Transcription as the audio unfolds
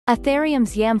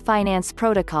Ethereum's YAM Finance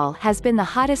protocol has been the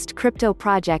hottest crypto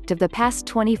project of the past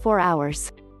 24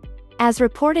 hours. As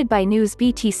reported by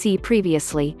NewsBTC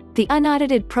previously, the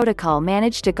unaudited protocol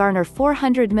managed to garner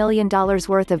 $400 million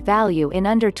worth of value in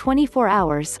under 24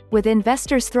 hours, with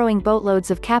investors throwing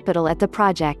boatloads of capital at the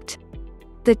project.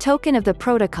 The token of the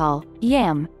protocol,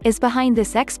 YAM, is behind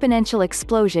this exponential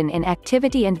explosion in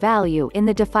activity and value in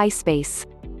the DeFi space.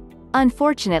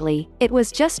 Unfortunately, it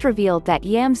was just revealed that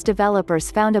YAM's developers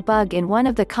found a bug in one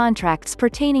of the contracts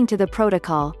pertaining to the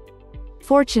protocol.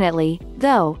 Fortunately,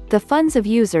 though, the funds of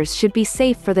users should be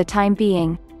safe for the time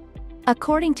being.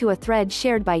 According to a thread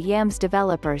shared by YAM's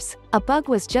developers, a bug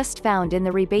was just found in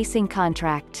the rebasing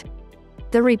contract.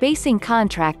 The rebasing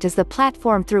contract is the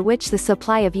platform through which the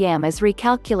supply of YAM is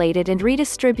recalculated and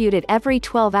redistributed every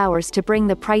 12 hours to bring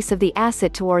the price of the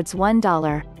asset towards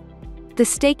 $1. The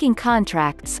staking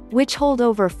contracts, which hold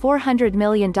over $400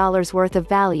 million worth of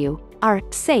value, are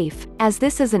safe, as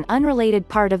this is an unrelated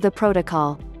part of the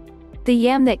protocol. The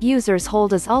YAM that users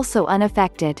hold is also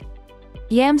unaffected.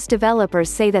 YAM's developers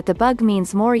say that the bug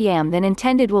means more YAM than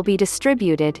intended will be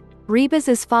distributed.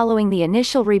 Rebases following the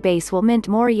initial rebase will mint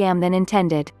more YAM than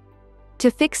intended. To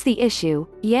fix the issue,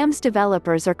 YAM's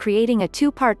developers are creating a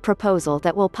two-part proposal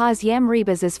that will pause YAM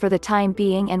rebases for the time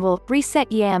being and will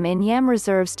reset YAM in YAM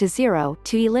reserves to 0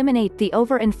 to eliminate the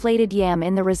over-inflated YAM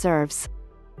in the reserves.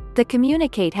 The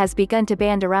communicate has begun to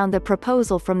band around the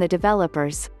proposal from the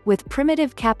developers, with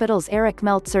Primitive Capital's Eric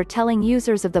Meltzer telling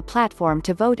users of the platform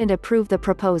to vote and approve the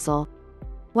proposal.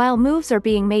 While moves are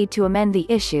being made to amend the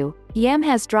issue, YAM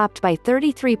has dropped by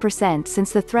 33%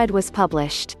 since the thread was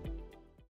published.